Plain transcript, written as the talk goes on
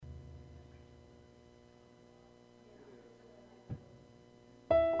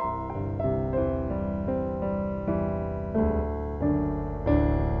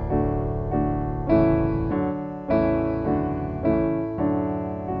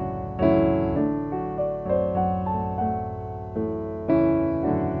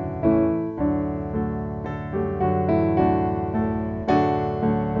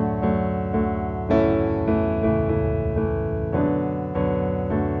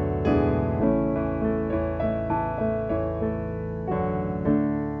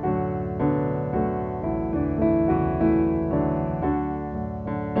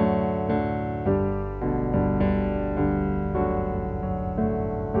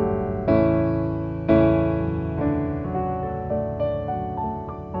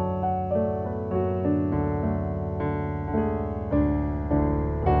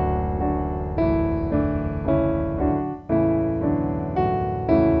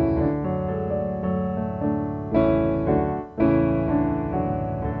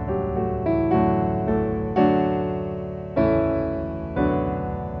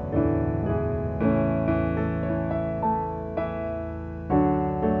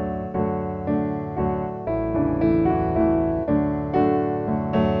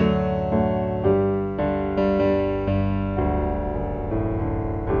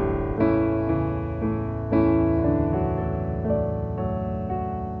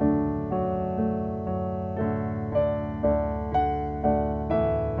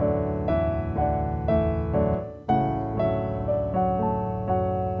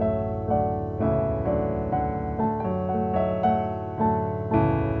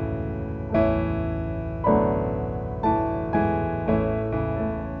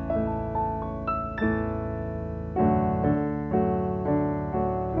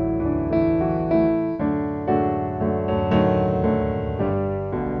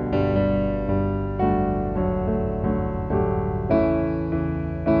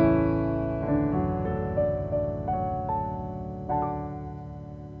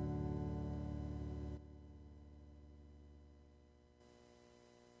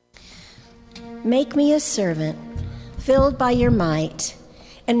Make me a servant, filled by your might,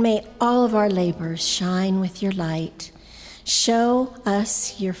 and may all of our labors shine with your light. Show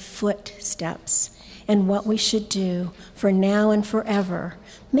us your footsteps and what we should do for now and forever.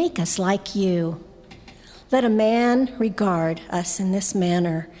 Make us like you. Let a man regard us in this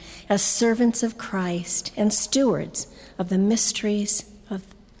manner as servants of Christ and stewards of the mysteries of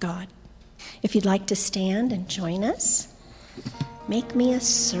God. If you'd like to stand and join us, make me a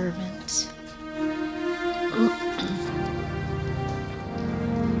servant.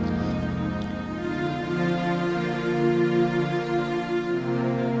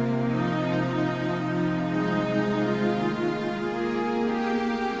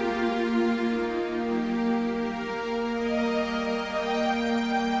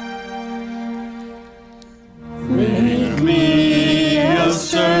 Make me a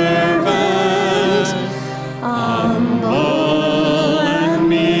servant, humble and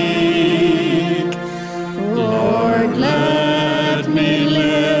meek. Lord, let me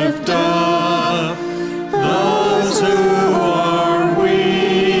lift up those who are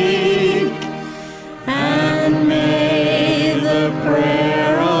weak, and may the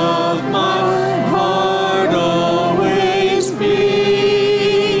prayer of my heart always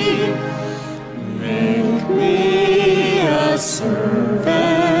be, make me a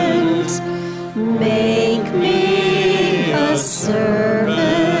servant, make me a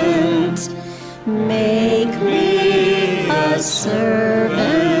servant, make me a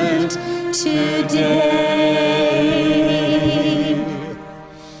servant today.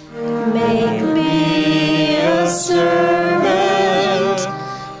 Make me a servant,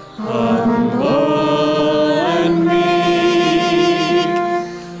 humble and meek.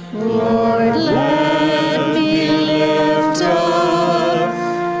 Lord, let me lift up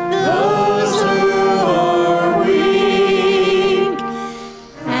those who are weak,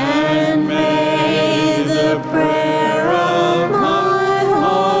 and may the prayer of my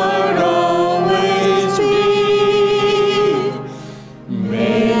heart always be,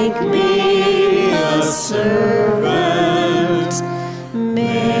 make me a servant,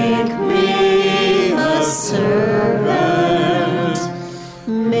 make me a servant,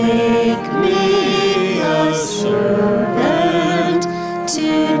 make me a servant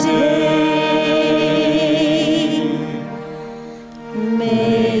today.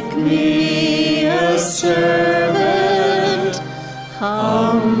 Make me a servant,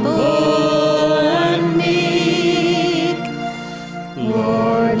 humble and meek.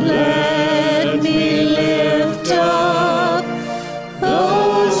 Lord, let me lift up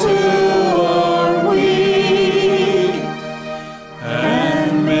those who are weak,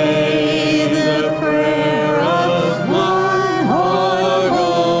 and may the prayer of my heart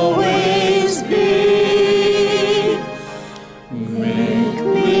always be, make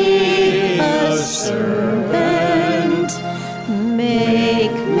me a servant,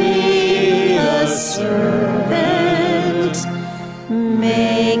 make me a servant,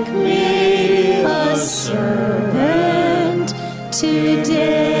 make me a servant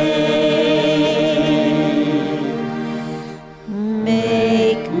today.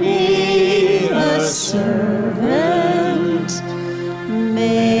 Make me a servant,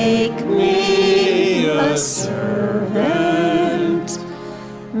 make me a servant,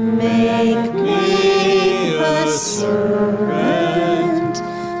 make me a servant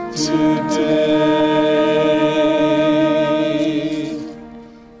today.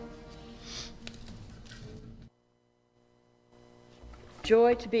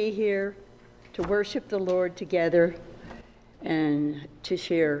 Joy to be here, to worship the Lord together, and to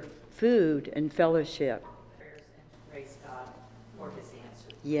share food and fellowship. Praise God for his answer.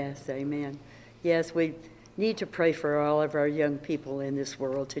 Yes, amen. Yes, we need to pray for all of our young people in this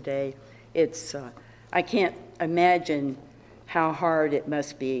world today. It's I can't imagine how hard it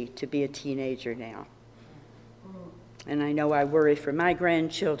must be to be a teenager now. And I know I worry for my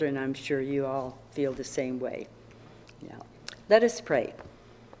grandchildren. I'm sure you all feel the same way. Yeah. Let us pray.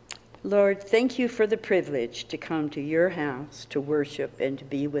 Lord, thank you for the privilege to come to your house to worship and to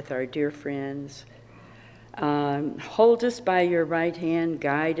be with our dear friends. Hold us by your right hand,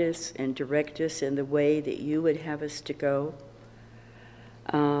 guide us and direct us in the way that you would have us to go.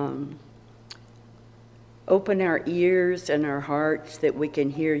 Open our ears and our hearts that we can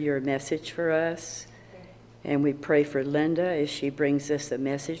hear your message for us. And we pray for Linda as she brings us a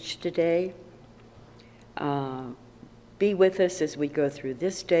message today. Be with us as we go through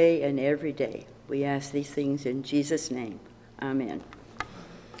this day and every day. We ask these things in Jesus' name. Amen.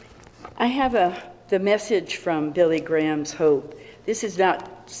 I have the message from Billy Graham's Hope. This is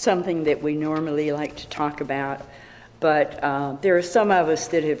not something that we normally like to talk about, But there are some of us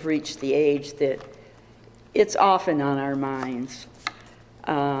that have reached the age that it's often on our minds.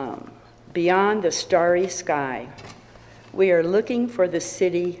 Beyond the starry sky, we are looking for the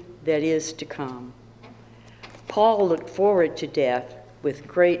city that is to come. Paul looked forward to death with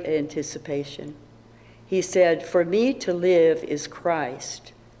great anticipation. He said, "For me to live is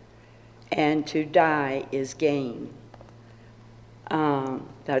Christ, and to die is gain."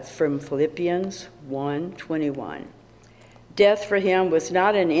 That's from Philippians 1:21. Death for him was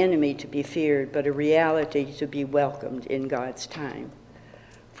not an enemy to be feared, but a reality to be welcomed in God's time.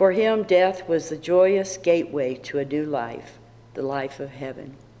 For him, death was the joyous gateway to a new life, the life of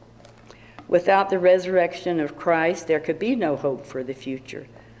heaven. Without the resurrection of Christ, there could be no hope for the future.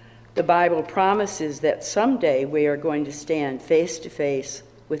 The Bible promises that someday we are going to stand face to face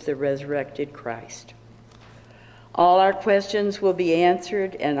with the resurrected Christ. All our questions will be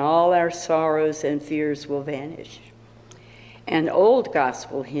answered, and all our sorrows and fears will vanish. An old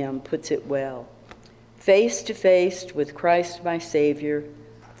gospel hymn puts it well: face to face with Christ my Savior,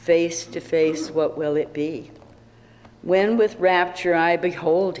 face to face what will it be? When with rapture I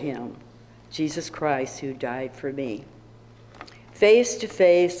behold him, Jesus Christ who died for me. Face to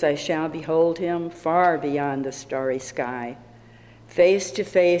face I shall behold him far beyond the starry sky. Face to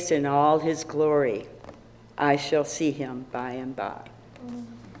face in all his glory, I shall see him by and by.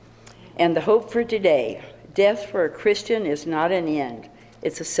 And the hope for today: death for a Christian is not an end,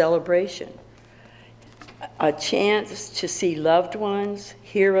 it's a celebration. A chance to see loved ones,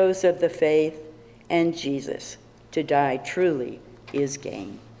 heroes of the faith, and Jesus. To die truly is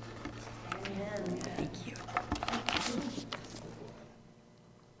gain. Amen. Thank you.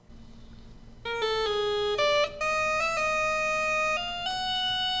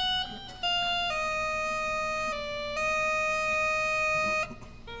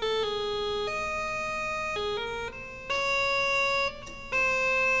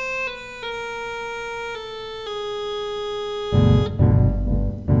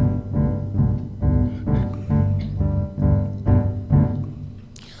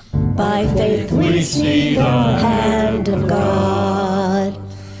 By faith we see the hand of God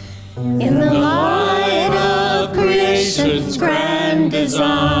in the light of creation's grand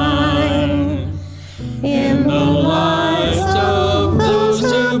design, in the lives of those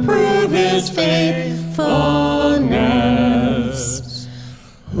who prove his faithfulness,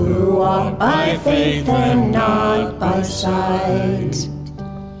 who walk by faith and not by sight.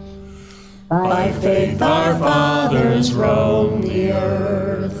 By faith our fathers roamed the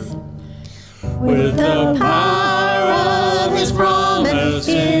earth, with the power of his promise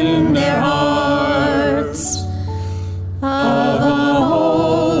in their hearts, of a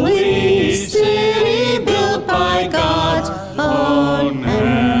holy city built by God's own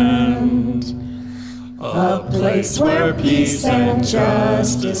hand, a place where peace and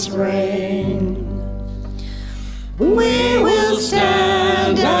justice reign. We will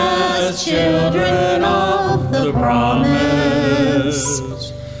stand as children of the promise.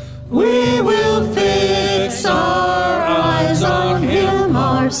 We will fix our eyes on him,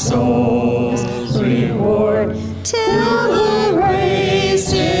 our soul's reward, till the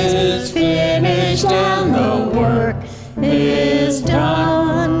race is finished and the work is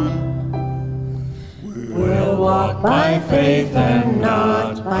done. We'll walk by faith and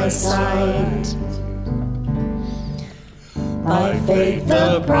not by sight. By faith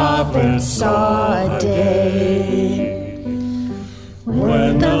the prophets saw a day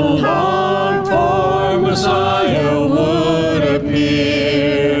when the longed for Messiah would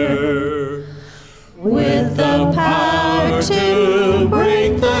appear, with the power to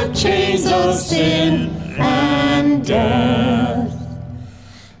break the chains of sin and death,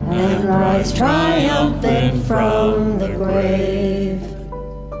 and rise triumphant from the grave.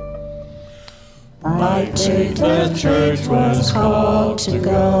 By faith the church was called to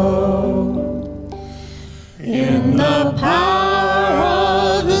go in the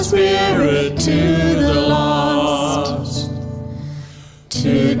power of the Spirit to the lost,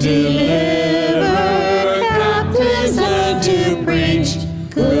 to deliver captives and to preach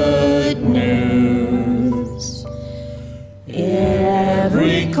good news in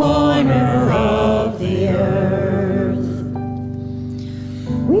every corner of the earth.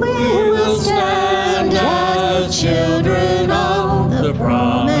 We will stand as children of the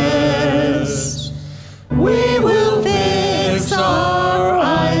promise. We will fix our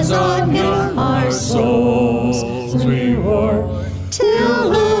eyes on him, our soul's reward, till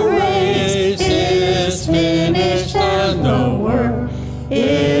the race is finished and the work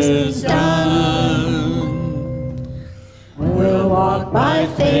is done. We'll walk by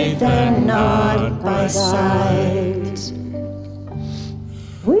faith and not by sight.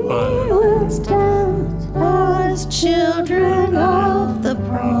 We will stand as children of the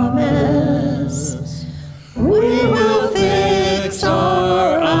promise. We will fix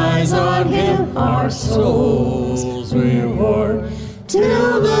our eyes on Him, our souls reward,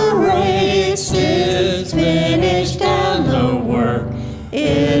 till the race is finished and the work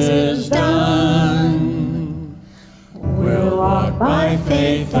is done. We'll walk by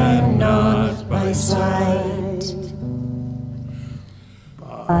faith and not by sight.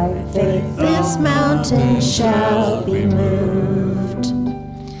 By faith this mountain shall be moved,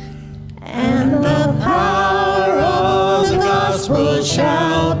 and the power of the gospel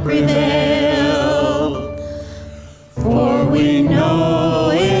shall prevail. For we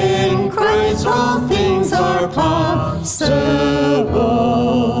know in Christ all things are possible,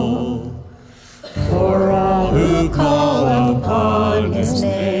 for all who call upon His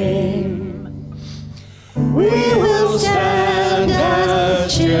name. We will stand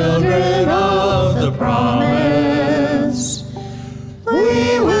as children of the promise.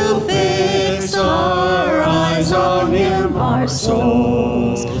 We will fix our eyes on Him, our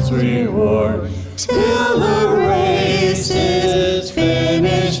souls reward, till the race is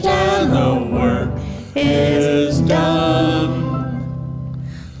finished and the work is done.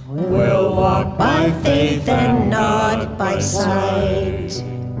 We'll walk by faith and not by sight.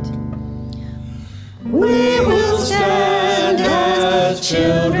 We will stand as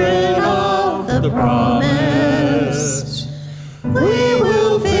children of the promise. We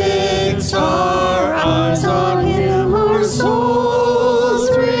will fix our eyes on Him, our souls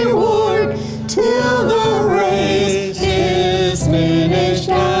reward, till the race is finished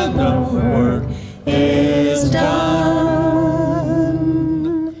and the work is done.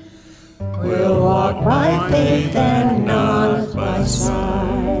 We'll walk by faith and not by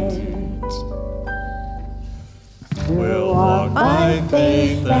sight. We'll walk by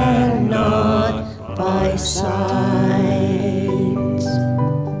faith and not by sight.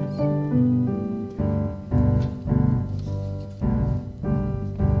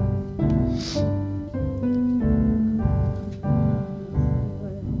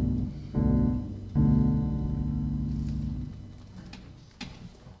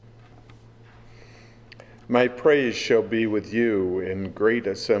 My praise shall be with you in great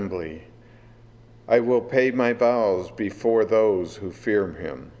assembly. I will pay my vows before those who fear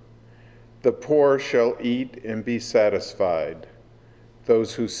Him. The poor shall eat and be satisfied.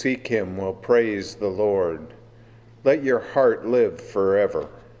 Those who seek Him will praise the Lord. Let your heart live forever.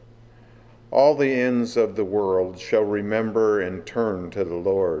 All the ends of the world shall remember and turn to the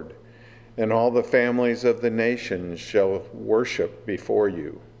Lord, and all the families of the nations shall worship before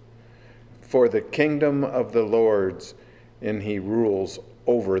you. For the kingdom of the Lord's, and He rules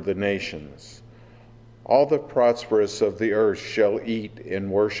over the nations. All the prosperous of the earth shall eat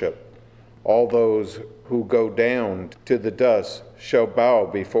and worship. All those who go down to the dust shall bow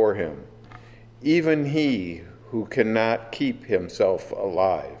before Him, even he who cannot keep himself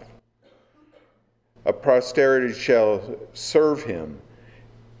alive. A posterity shall serve Him.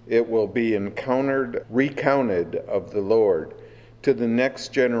 It will be recounted of the Lord to the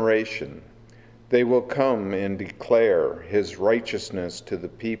next generation. They will come and declare His righteousness to the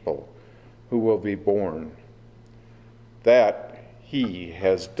people who will be born, that He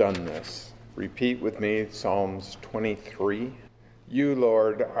has done this. Repeat with me Psalms 23. You,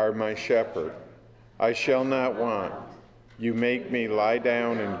 Lord, are my shepherd. I shall not want. You make me lie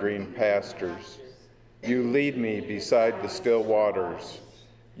down in green pastures. You lead me beside the still waters.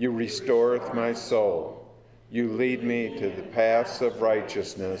 You restoreth my soul. You lead me to the paths of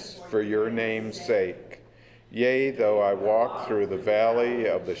righteousness for your name's sake. Yea, though I walk through the valley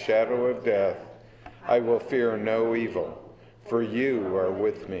of the shadow of death, I will fear no evil, for you are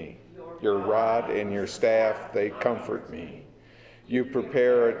with me. Your rod and your staff, they comfort me. You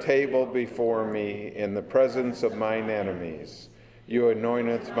prepare a table before me in the presence of mine enemies. You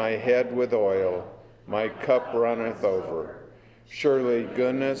anointeth my head with oil, my cup runneth over. Surely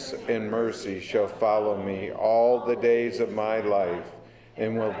goodness and mercy shall follow me all the days of my life,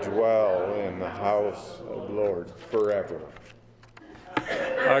 and will dwell in the house of the Lord forever.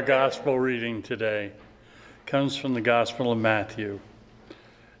 Our gospel reading today comes from the Gospel of Matthew,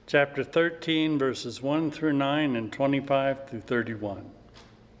 chapter 13, verses 1 through 9 and 25 through 31.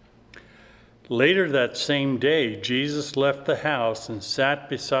 Later that same day, Jesus left the house and sat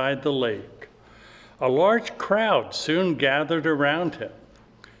beside the lake. A large crowd soon gathered around him,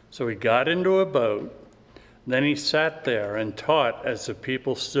 so he got into a boat. Then he sat there and taught as the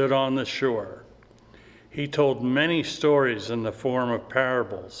people stood on the shore. He told many stories in the form of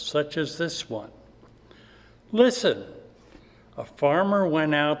parables, such as this one. Listen, A farmer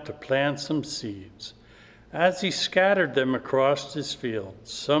went out to plant some seeds. As he scattered them across his field,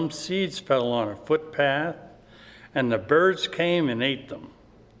 some seeds fell on a footpath, and the birds came and ate them.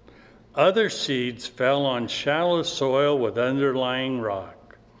 Other seeds fell on shallow soil with underlying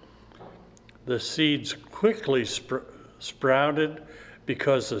rock. The seeds quickly sprouted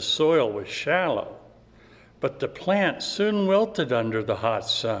because the soil was shallow, but the plant soon wilted under the hot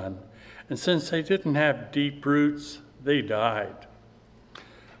sun, and since they didn't have deep roots, they died.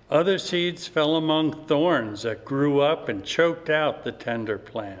 Other seeds fell among thorns that grew up and choked out the tender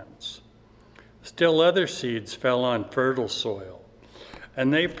plants. Still other seeds fell on fertile soil,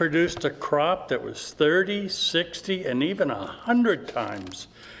 and they produced a crop that was 30, 60, and even 100 times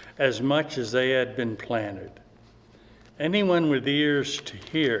as much as they had been planted. Anyone with ears to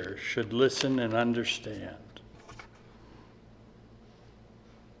hear should listen and understand.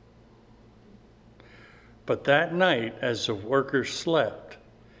 But that night, as the workers slept,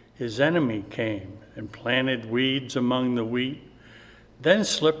 his enemy came and planted weeds among the wheat, then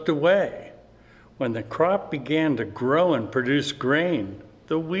slipped away. When the crop began to grow and produce grain,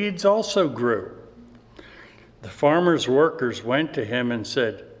 the weeds also grew. The farmer's workers went to him and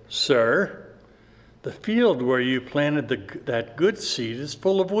said, "Sir, the field where you planted that good seed is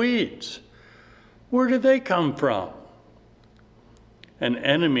full of weeds. Where did they come from?" "An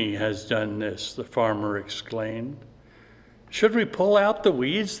enemy has done this," the farmer exclaimed. "Should we pull out the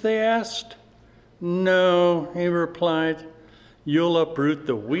weeds?" they asked. "No," he replied. "You'll uproot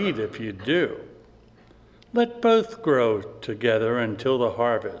the wheat if you do. Let both grow together until the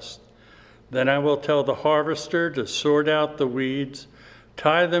harvest. Then I will tell the harvester to sort out the weeds,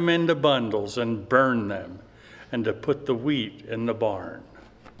 tie them into bundles and burn them, and to put the wheat in the barn."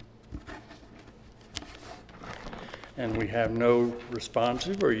 And we have no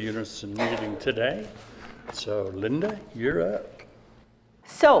responsive or unison meeting today. So Linda, you're up.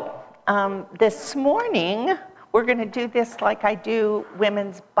 So this morning, we're going to do this like I do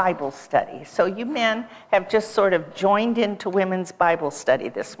women's Bible study. So you men have just sort of joined into women's Bible study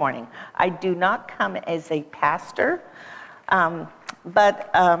this morning. I do not come as a pastor, but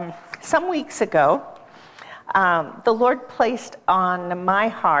some weeks ago, the Lord placed on my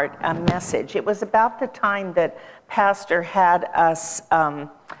heart a message. It was about the time that Pastor had us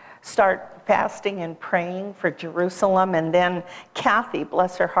start fasting and praying for Jerusalem, and then Kathy,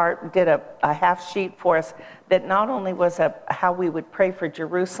 bless her heart, did a half sheet for us that not only was how we would pray for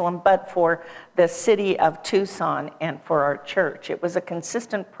Jerusalem, but for the city of Tucson and for our church. It was a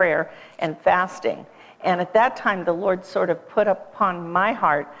consistent prayer and fasting. And at that time, the Lord sort of put upon my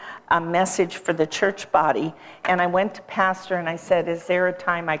heart a message for the church body. And I went to Pastor and I said, "Is there a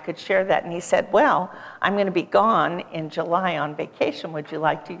time I could share that?" And he said, "Well, I'm going to be gone in July on vacation. Would you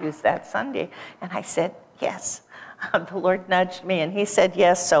like to use that Sunday?" And I said, "Yes." The Lord nudged me and he said,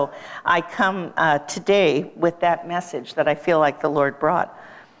 "Yes." So I come today with that message that I feel like the Lord brought.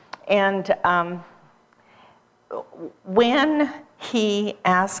 And when he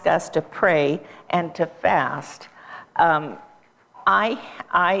asked us to pray and to fast,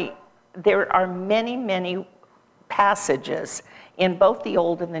 there are many, many passages in both the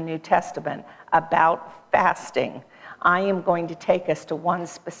Old and the New Testament about fasting. I am going to take us to one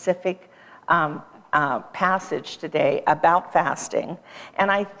specific passage today about fasting,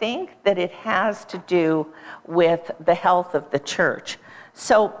 and I think that it has to do with the health of the church.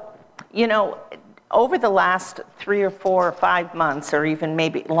 So, you know, over the last 3 or 4 or 5 months, or even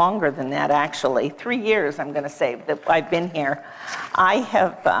maybe longer than that actually, 3 years I'm going to say that I've been here, I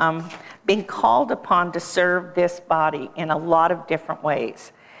have been called upon to serve this body in a lot of different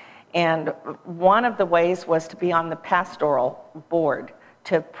ways. And one of the ways was to be on the pastoral board,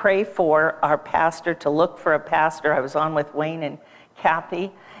 to pray for our pastor, to look for a pastor. I was on with Wayne and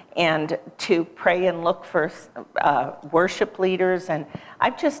Kathy, and to pray and look for worship leaders. And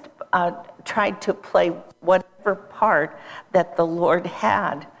I've just tried to play whatever part that the Lord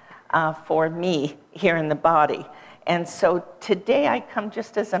had for me here in the body. And so today I come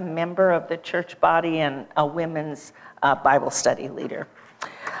just as a member of the church body and a women's Bible study leader.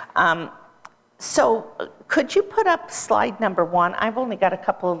 So could you put up slide number 1? I've only got a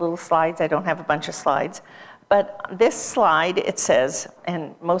couple of little slides. I don't have a bunch of slides. But this slide, it says,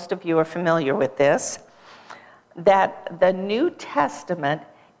 and most of you are familiar with this, that the New Testament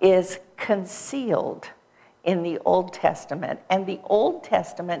is concealed in the Old Testament, and the Old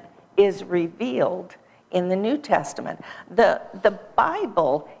Testament is revealed in the New Testament. The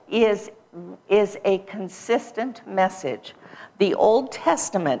Bible is a consistent message. The Old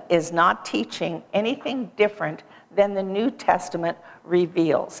Testament is not teaching anything different than the New Testament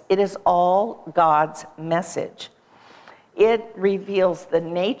reveals. It is all God's message. It reveals the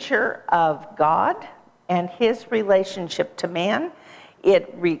nature of God and his relationship to man.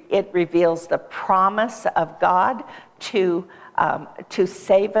 It reveals the promise of God to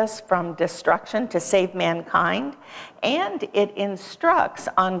save us from destruction, to save mankind, and it instructs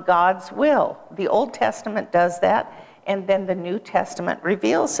on God's will. The Old Testament does that, and then the New Testament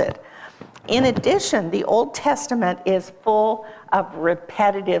reveals it. In addition, the Old Testament is full of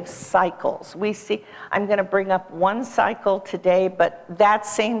repetitive cycles. I'm going to bring up one cycle today, but that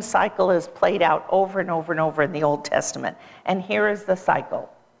same cycle is played out over and over and over in the Old Testament. And here is the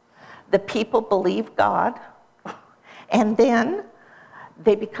cycle. The people believe God, and then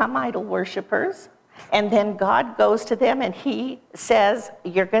they become idol worshipers, and then God goes to them and he says,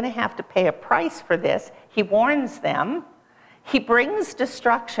 you're going to have to pay a price for this. He warns them. He brings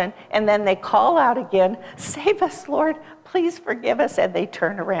destruction, and then they call out again, save us, Lord, please forgive us, and they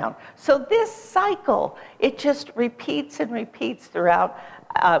turn around. So this cycle, it just repeats and repeats throughout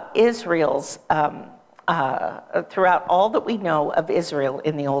Israel's, throughout all that we know of Israel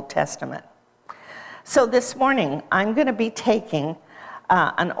in the Old Testament. So this morning, I'm going to be taking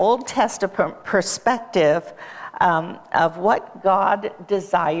an Old Testament perspective of what God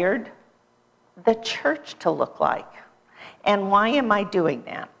desired the church to look like. And why am I doing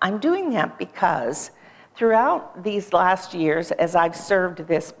that? I'm doing that because throughout these last years, as I've served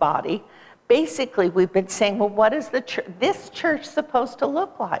this body, basically we've been saying, well, what is this church supposed to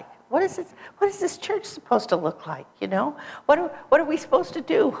look like? What is this church supposed to look like? You know, what are we supposed to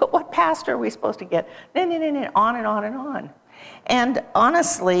do? What pastor are we supposed to get? On and on and on. And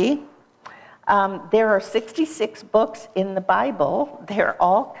honestly, there are 66 books in the Bible. They're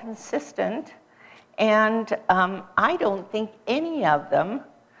all consistent. And I don't think any of them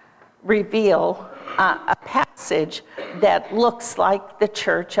reveal a passage that looks like the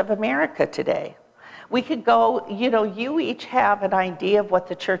Church of America today. We could go, you each have an idea of what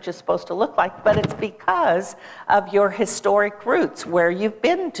the church is supposed to look like, but it's because of your historic roots, where you've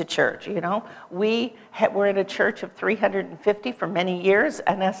been to church. We're in a church of 350 for many years,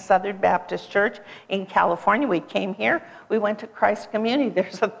 and a Southern Baptist church in California. We came here, we went to Christ Community,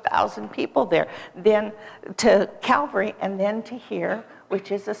 there's 1,000 people there. Then to Calvary, and then to here,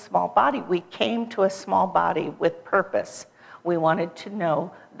 which is a small body. We came to a small body with purpose. We wanted to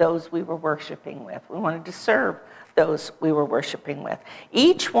know those we were worshiping with. We wanted to serve those we were worshiping with.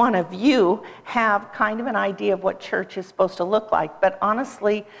 Each one of you have kind of an idea of what church is supposed to look like, but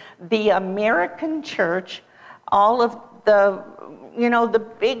honestly, the American church, all of the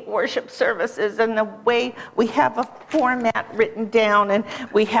big worship services and the way we have a format written down and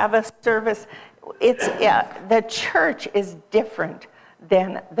we have a service, the church is different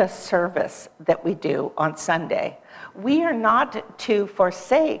than the service that we do on Sunday. We are not to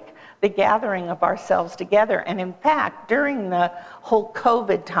forsake the gathering of ourselves together. And in fact, during the whole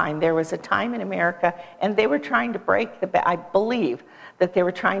COVID time, there was a time in America, and they were trying to break the back. I believe that they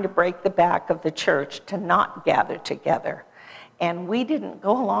were trying to break the back of the church to not gather together. And we didn't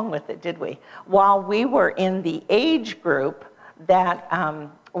go along with it, did we? While we were in the age group that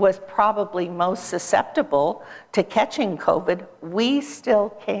was probably most susceptible to catching COVID, we still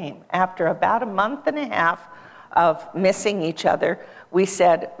came. After about a month and a half of missing each other, we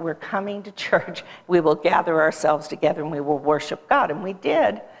said, we're coming to church, we will gather ourselves together and we will worship God. And we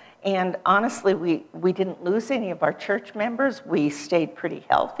did. And honestly, we didn't lose any of our church members. We stayed pretty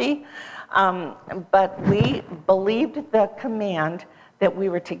healthy. But we believed the command that we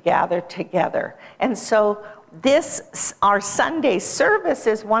were to gather together. And so our Sunday service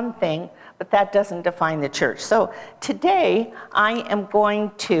is one thing, but that doesn't define the church. So today I am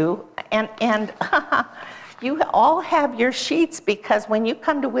going to, and you all have your sheets, because when you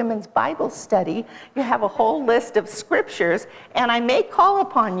come to Women's Bible Study, you have a whole list of scriptures, and I may call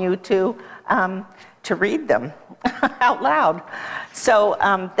upon you to read them out loud. So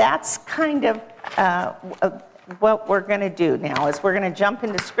that's kind of what we're going to do now, is we're going to jump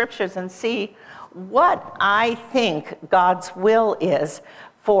into scriptures and see what I think God's will is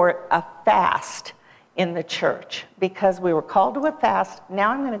for a fast in the church, because we were called to a fast.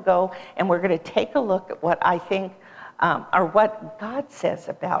 Now I'm going to go and we're going to take a look at what I think, or what God says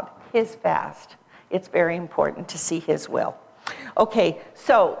about his fast. It's very important to see his will. Okay,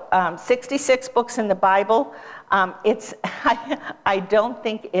 so 66 books in the Bible. I don't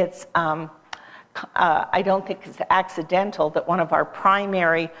think it's accidental that one of our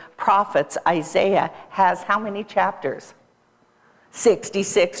primary prophets, Isaiah, has how many chapters?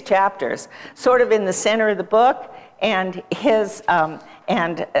 66 chapters, sort of in the center of the book, and his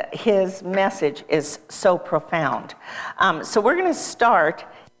message is so profound. So we're going to start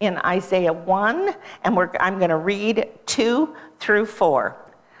in Isaiah 1, and I'm going to read 2 through 4.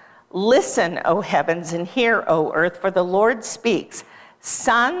 Listen, O heavens, and hear, O earth, for the Lord speaks.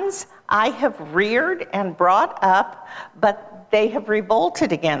 Sons I have reared and brought up, but they have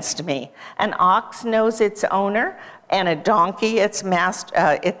revolted against me. An ox knows its owner, and a donkey its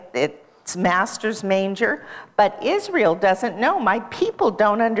master's manger. But Israel doesn't know. My people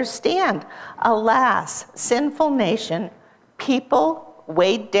don't understand. Alas, sinful nation, people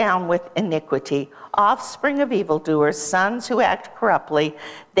weighed down with iniquity, offspring of evildoers, sons who act corruptly.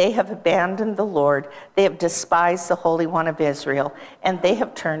 They have abandoned the Lord. They have despised the Holy One of Israel, and they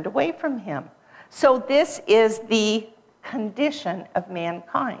have turned away from him. So this is the condition of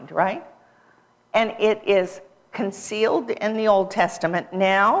mankind, right? And it is concealed in the Old Testament.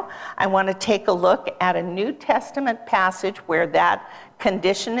 Now, I want to take a look at a New Testament passage where that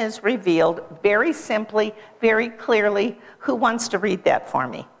condition is revealed very simply, very clearly. Who wants to read that for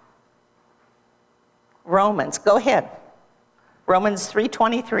me? Romans, go ahead. Romans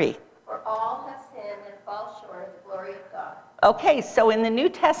 3:23. For all have sinned and fall short of the glory of God. Okay, so in the New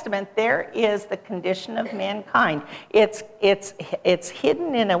Testament, there is the condition of mankind. It's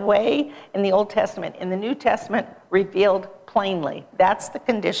hidden in a way in the Old Testament. In the New Testament, revealed plainly. That's the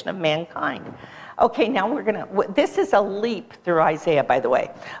condition of mankind. Okay, now this is a leap through Isaiah, by the way.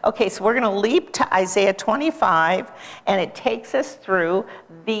 Okay, so we're going to leap to Isaiah 25, and it takes us through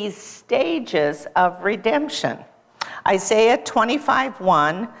these stages of redemption. Isaiah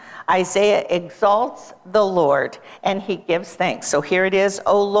 25:1, Isaiah exalts the Lord, and he gives thanks. So here it is,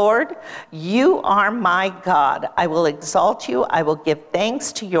 O Lord, you are my God. I will exalt you. I will give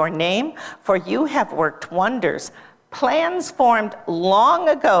thanks to your name, for you have worked wonders. Plans formed long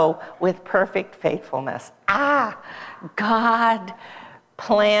ago with perfect faithfulness. God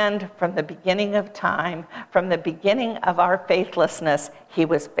planned from the beginning of time, from the beginning of our faithlessness, he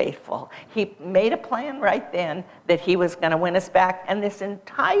was faithful. He made a plan right then that he was going to win us back. And this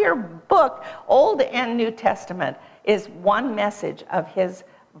entire book, Old and New Testament, is one message of his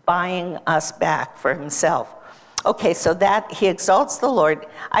buying us back for himself. Okay, so that he exalts the Lord.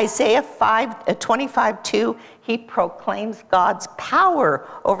 Isaiah 25:2, he proclaims God's power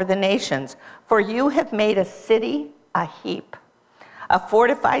over the nations. For you have made a city a heap, a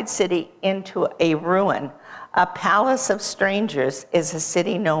fortified city into a ruin. A palace of strangers is a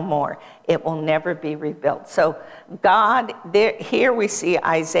city no more. It will never be rebuilt. So God, here we see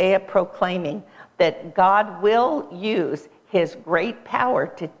Isaiah proclaiming that God will use his great power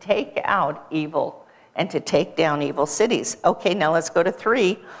to take out evil and to take down evil cities. Okay, now let's go to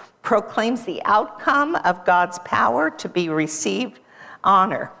 3. Proclaims the outcome of God's power to be received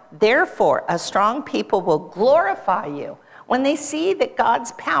honor. Therefore, a strong people will glorify you when they see that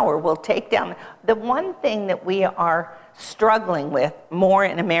God's power will take down. The one thing that we are struggling with more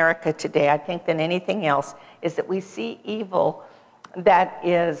in America today, I think, than anything else, is that we see evil that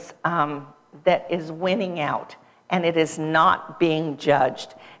is winning out, and it is not being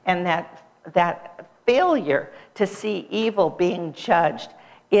judged. And that failure to see evil being judged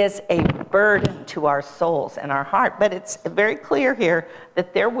is a burden to our souls and our heart. But it's very clear here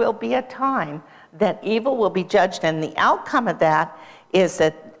that there will be a time that evil will be judged, and the outcome of that is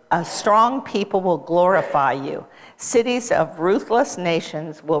that a strong people will glorify you. Cities of ruthless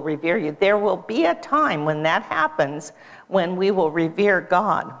nations will revere you. There will be a time when that happens, when we will revere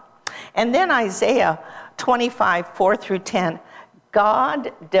God. And then Isaiah 25:4-10,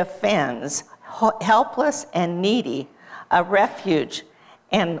 God defends helpless and needy, a refuge,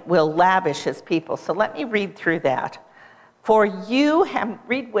 and will lavish his people. So let me read through that. For you have,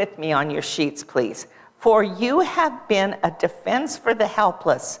 read with me on your sheets, please. For you have been a defense for the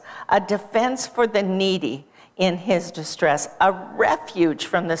helpless, a defense for the needy in his distress, a refuge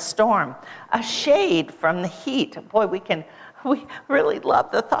from the storm, a shade from the heat. Boy, we really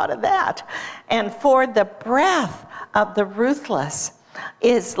love the thought of that. And for the breath of the ruthless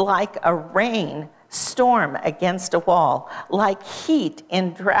is like a rain storm against a wall, like heat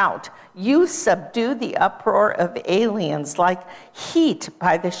in drought. You subdue the uproar of aliens like heat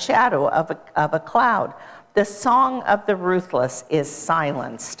by the shadow of a cloud. The song of the ruthless is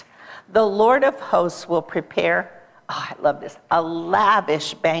silenced. The Lord of hosts will prepare, I love this, a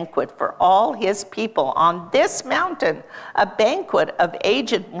lavish banquet for all his people on this mountain, a banquet of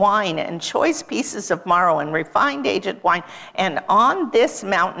aged wine and choice pieces of marrow and refined aged wine. And on this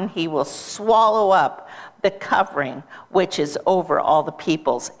mountain he will swallow up the covering which is over all the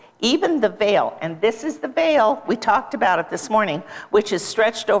peoples, even the veil. And this is the veil, we talked about it this morning, which is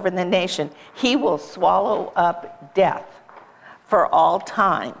stretched over the nation. He will swallow up death for all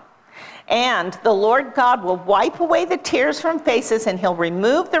time. And the Lord God will wipe away the tears from faces, and he'll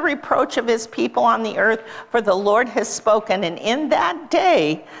remove the reproach of his people on the earth, for the Lord has spoken. And in that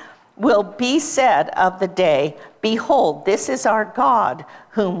day will be said of the day, behold, this is our God,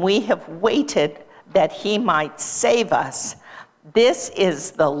 whom we have waited that he might save us. This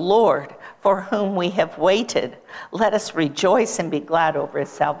is the Lord for whom we have waited. Let us rejoice and be glad over his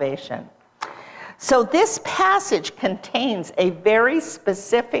salvation. So this passage contains a very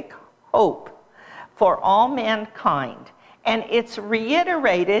specific hope for all mankind. And it's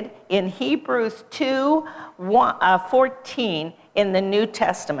reiterated in Hebrews 2:14 in the New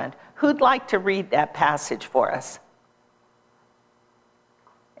Testament. Who'd like to read that passage for us?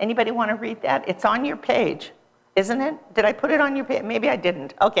 Anybody want to read that? It's on your page, isn't it? Did I put it on your page? Maybe I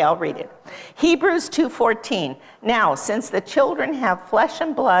didn't. Okay, I'll read it. Hebrews 2:14. Now, since the children have flesh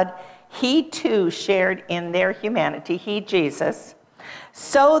and blood, he too shared in their humanity, he, Jesus,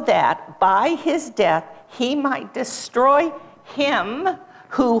 so that by his death he might destroy him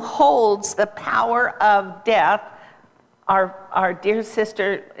who holds the power of death. Our dear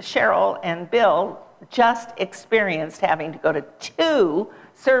sister Cheryl and Bill just experienced having to go to 2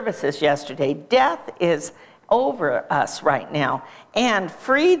 services yesterday. Death is over us right now. And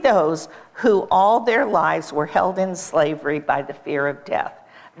free those who all their lives were held in slavery by the fear of death.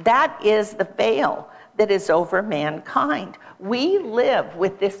 That is the veil that is over mankind. We live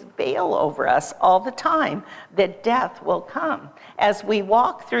with this veil over us all the time that death will come. As we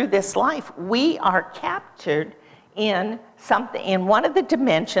walk through this life, we are captured in something, in one of the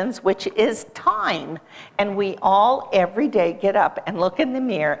dimensions, which is time. And we all every day get up and look in the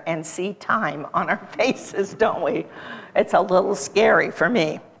mirror and see time on our faces, don't we? It's a little scary for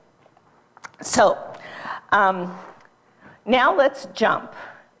me. So now let's jump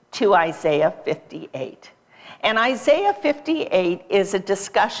to Isaiah 58. And Isaiah 58 is a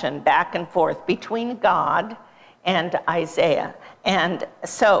discussion back and forth between God and Isaiah. And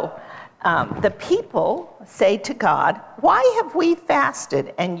so the people say to God, why have we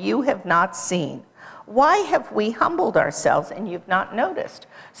fasted and you have not seen? Why have we humbled ourselves and you've not noticed?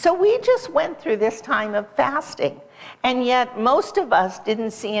 So we just went through this time of fasting. And yet most of us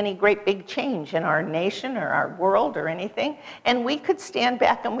didn't see any great big change in our nation or our world or anything. And we could stand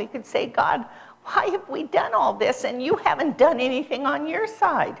back and we could say, God, why have we done all this and you haven't done anything on your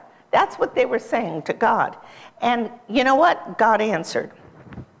side? That's what they were saying to God. And you know what? God answered.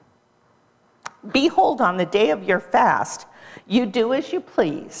 Behold, on the day of your fast, you do as you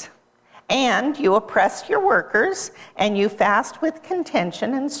please, and you oppress your workers, and you fast with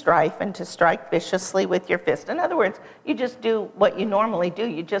contention and strife, and to strike viciously with your fist. In other words, you just do what you normally do.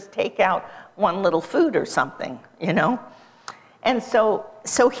 You just take out one little food or something, you know? And so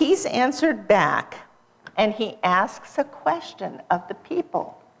he's answered back, and he asks a question of the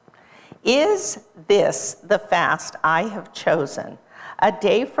people. Is this the fast I have chosen? A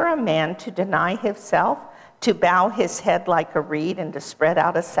day for a man to deny himself, to bow his head like a reed, and to spread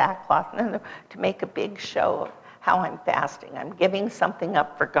out a sackcloth, and to make a big show of how I'm fasting. I'm giving something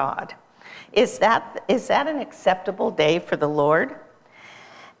up for God. Is that an acceptable day for the Lord?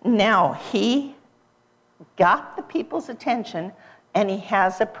 Now, he got the people's attention, and he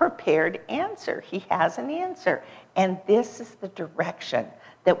has a prepared answer. He has an answer. And this is the direction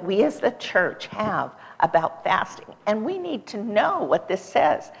that we as the church have about fasting. And we need to know what this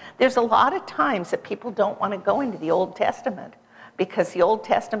says. There's a lot of times that people don't want to go into the Old Testament because the Old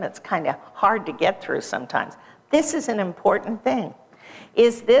Testament's kind of hard to get through sometimes. This is an important thing.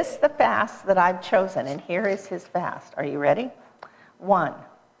 Is this the fast that I've chosen? And here is his fast. Are you ready? 1,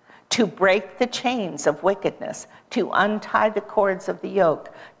 to break the chains of wickedness, to untie the cords of the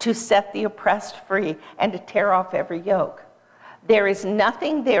yoke, to set the oppressed free, and to tear off every yoke. There is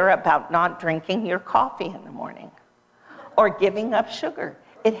nothing there about not drinking your coffee in the morning or giving up sugar.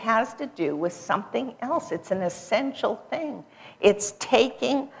 It has to do with something else. It's an essential thing. It's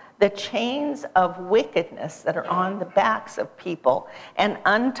taking the chains of wickedness that are on the backs of people and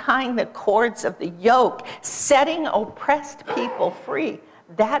untying the cords of the yoke, setting oppressed people free.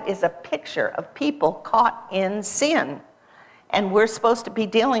 That is a picture of people caught in sin. And we're supposed to be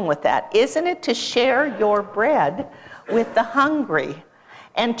dealing with that. Isn't it to share your bread with the hungry,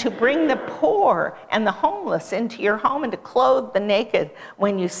 and to bring the poor and the homeless into your home, and to clothe the naked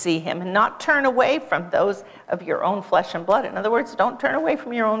when you see him, and not turn away from those of your own flesh and blood? In other words, don't turn away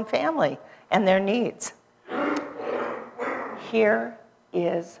from your own family and their needs. Here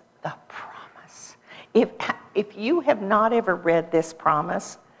is the promise. If you have not ever read this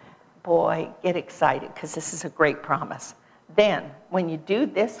promise, boy, get excited, because this is a great promise. Then, when you do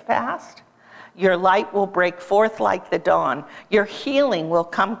this fast, Your light will break forth like the dawn. Your healing will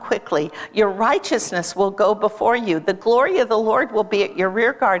come quickly. Your righteousness will go before you. The glory of the Lord will be at your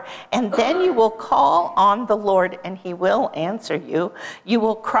rear guard. And then you will call on the Lord, and he will answer you. You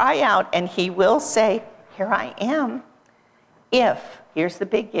will cry out, and he will say, here I am. Here's the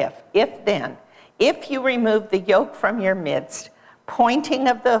big if then, if you remove the yoke from your midst, pointing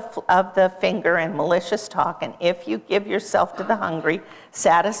of the finger and malicious talk, and if you give yourself to the hungry,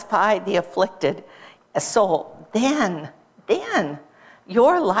 satisfy the afflicted soul, then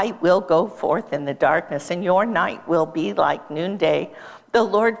your light will go forth in the darkness, and your night will be like noonday. The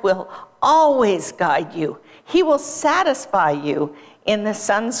Lord will always guide you. He will satisfy you in the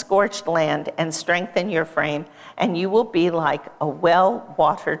sun-scorched land and strengthen your frame, and you will be like a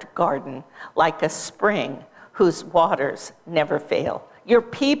well-watered garden, like a spring whose waters never fail. Your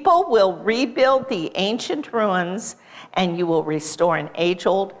people will rebuild the ancient ruins, and you will restore an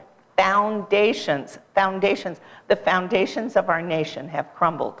age-old foundations. The foundations of our nation have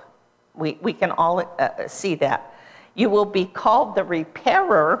crumbled. We can all see that. You will be called the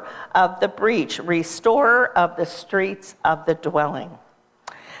repairer of the breach, restorer of the streets of the dwelling.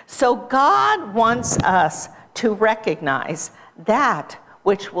 So God wants us to recognize that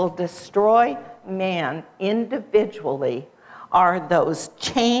which will destroy man individually are those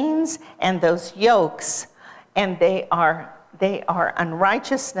chains and those yokes, and they are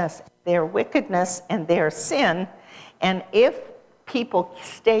unrighteousness, their wickedness, and their sin. And if people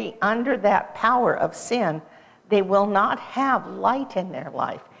stay under that power of sin, they will not have light in their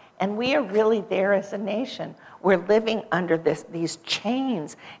life. And we are really there as a nation. We're living under these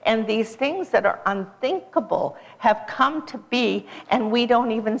chains, and these things that are unthinkable have come to be, and we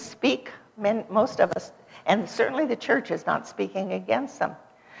don't even speak, most of us, and certainly the church is not speaking against them.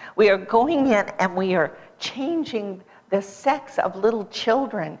 We are going in and we are changing the sex of little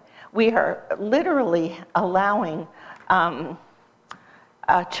children. We are literally allowing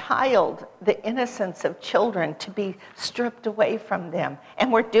a child, the innocence of children, to be stripped away from them.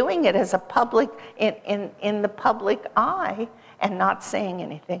 And we're doing it as a public, in the public eye, and not saying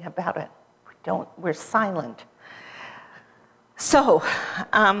anything about it. We're silent. So,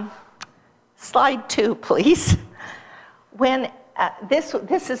 slide 2, please. When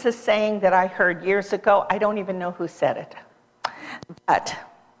this is a saying that I heard years ago. I don't even know who said it. But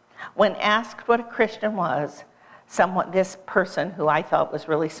when asked what a Christian was, this person who I thought was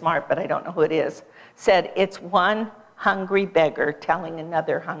really smart, but I don't know who it is, said it's one hungry beggar telling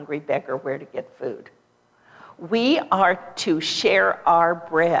another hungry beggar where to get food. We are to share our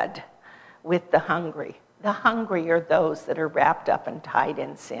bread with the hungry. The hungry are those that are wrapped up and tied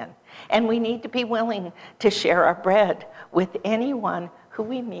in sin. And we need to be willing to share our bread with anyone who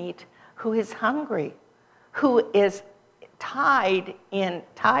we meet who is hungry, who is tied in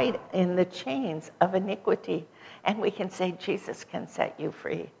the chains of iniquity. And we can say, Jesus can set you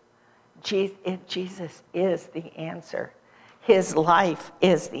free. Jesus is the answer. His life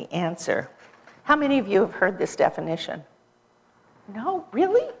is the answer. How many of you have heard this definition? No,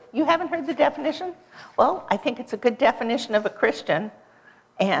 really? You haven't heard the definition? Well, I think it's a good definition of a Christian.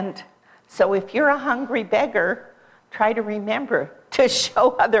 And so if you're a hungry beggar, try to remember to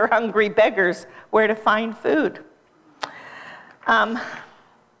show other hungry beggars where to find food.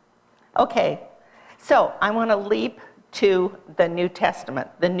 Okay, so I want to leap to the New Testament,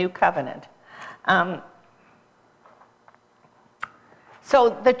 the New Covenant.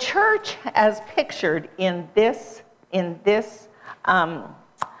 So the church, as pictured in this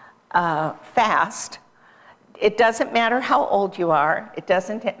fast, it doesn't matter how old you are. It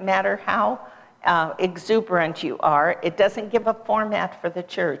doesn't matter how exuberant you are. It doesn't give a format for the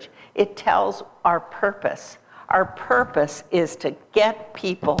church. It tells our purpose. Our purpose is to get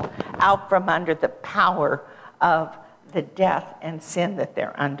people out from under the power of the death and sin that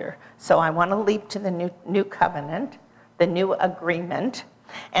they're under. So I want to leap to the new covenant, the new agreement.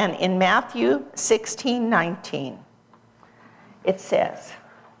 And in Matthew 16:19, it says,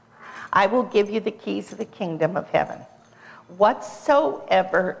 I will give you the keys of the kingdom of heaven.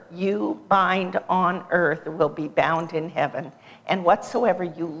 Whatsoever you bind on earth will be bound in heaven, and whatsoever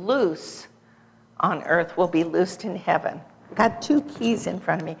you loose on earth will be loosed in heaven. I've got 2 keys in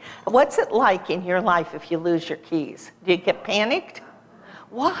front of me. What's it like in your life if you lose your keys? Do you get panicked?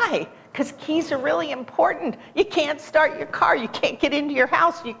 Why? Because keys are really important. You can't start your car. You can't get into your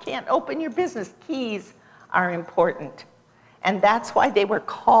house. You can't open your business. Keys are important. And that's why they were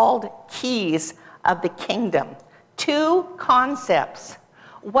called keys of the kingdom. 2 concepts.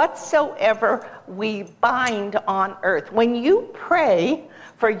 Whatsoever we bind on earth. When you pray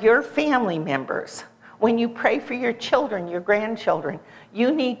for your family members, When you pray for your children, your grandchildren,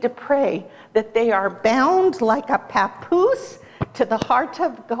 you need to pray that they are bound like a papoose to the heart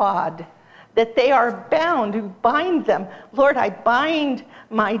of God, that they are bound. You bind them. Lord, I bind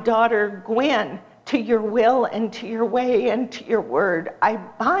my daughter Gwen to your will and to your way and to your word. I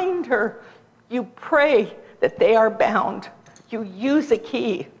bind her. You pray that they are bound. You use a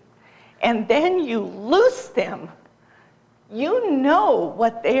key, and then you loose them. You know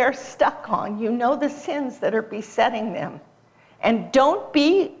what they are stuck on. You know the sins that are besetting them. And don't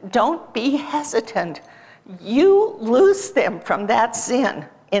be hesitant. You loose them from that sin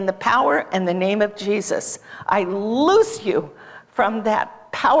in the power and the name of Jesus. I loose you from that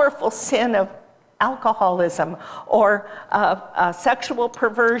powerful sin of alcoholism or sexual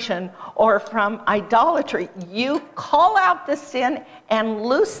perversion or from idolatry. You call out the sin and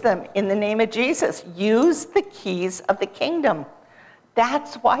loose them in the name of Jesus. Use the keys of the kingdom.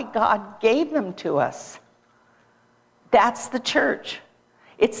 That's why God gave them to us. That's the church.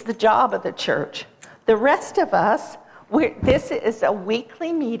 It's the job of the church. The rest of us, this is a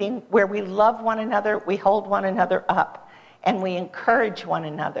weekly meeting where we love one another, we hold one another up, and we encourage one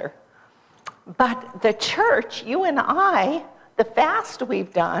another. But the church, you and I, the fast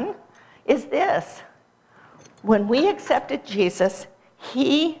we've done is this. When we accepted Jesus,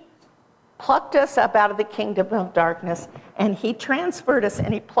 he plucked us up out of the kingdom of darkness, and he transferred us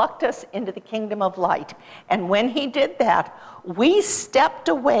and he plucked us into the kingdom of light. And when he did that, we stepped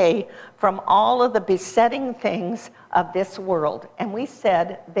away from all of the besetting things of this world, and we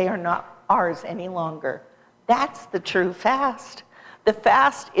said they are not ours any longer. That's the true fast. The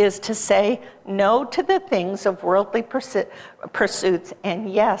fast is to say no to the things of worldly pursuits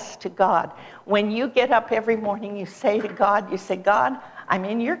and yes to God. When you get up every morning, you say to God, God, I'm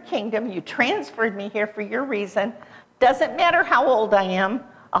in your kingdom. You transferred me here for your reason. Doesn't matter how old I am.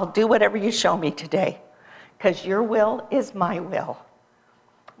 I'll do whatever you show me today because your will is my will.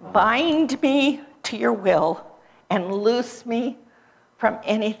 Bind me to your will and loose me from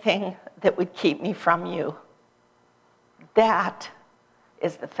anything that would keep me from you. That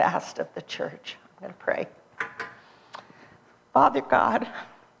is the fast of the church. I'm going to pray. Father God,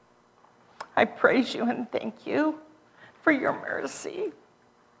 I praise you and thank you for your mercy.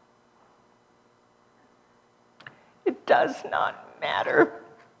 It does not matter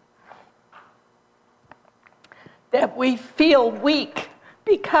that we feel weak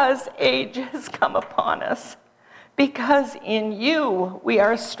because age has come upon us, because in you we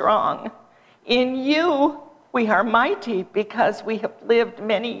are strong. In you we are mighty because we have lived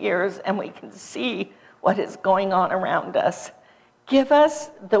many years and we can see what is going on around us. Give us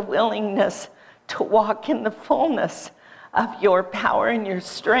the willingness to walk in the fullness of your power and your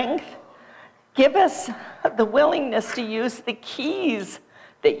strength. Give us the willingness to use the keys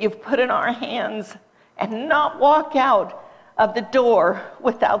that you've put in our hands and not walk out of the door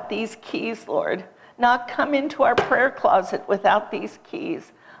without these keys, Lord. Not come into our prayer closet without these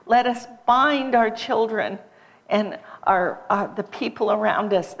keys. Let us bind our children and the people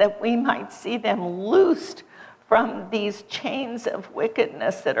around us, that we might see them loosed from these chains of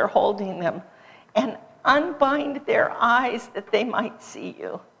wickedness that are holding them, and unbind their eyes that they might see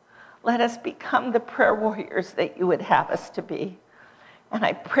you. Let us become the prayer warriors that you would have us to be. And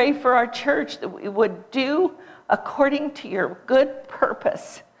I pray for our church that we would do according to your good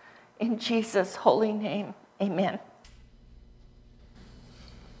purpose. In Jesus' holy name, amen.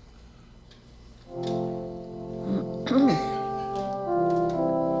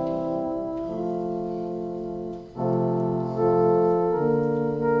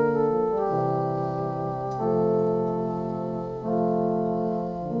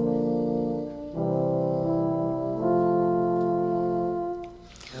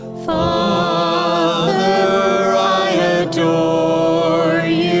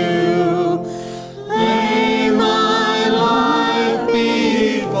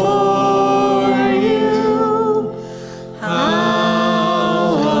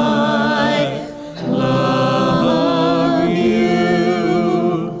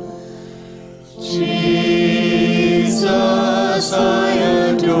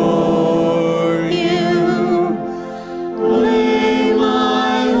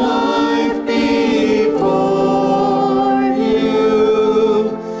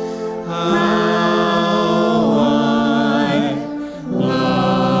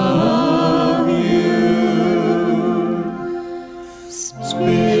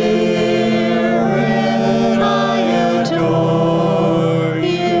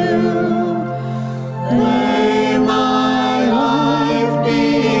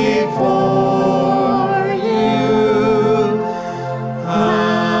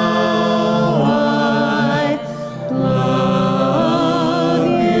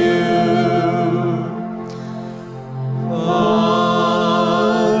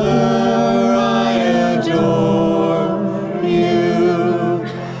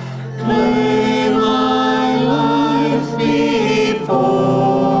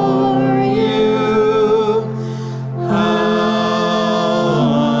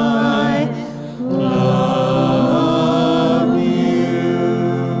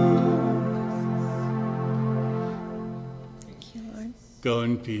 Go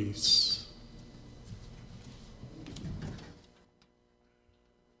in peace.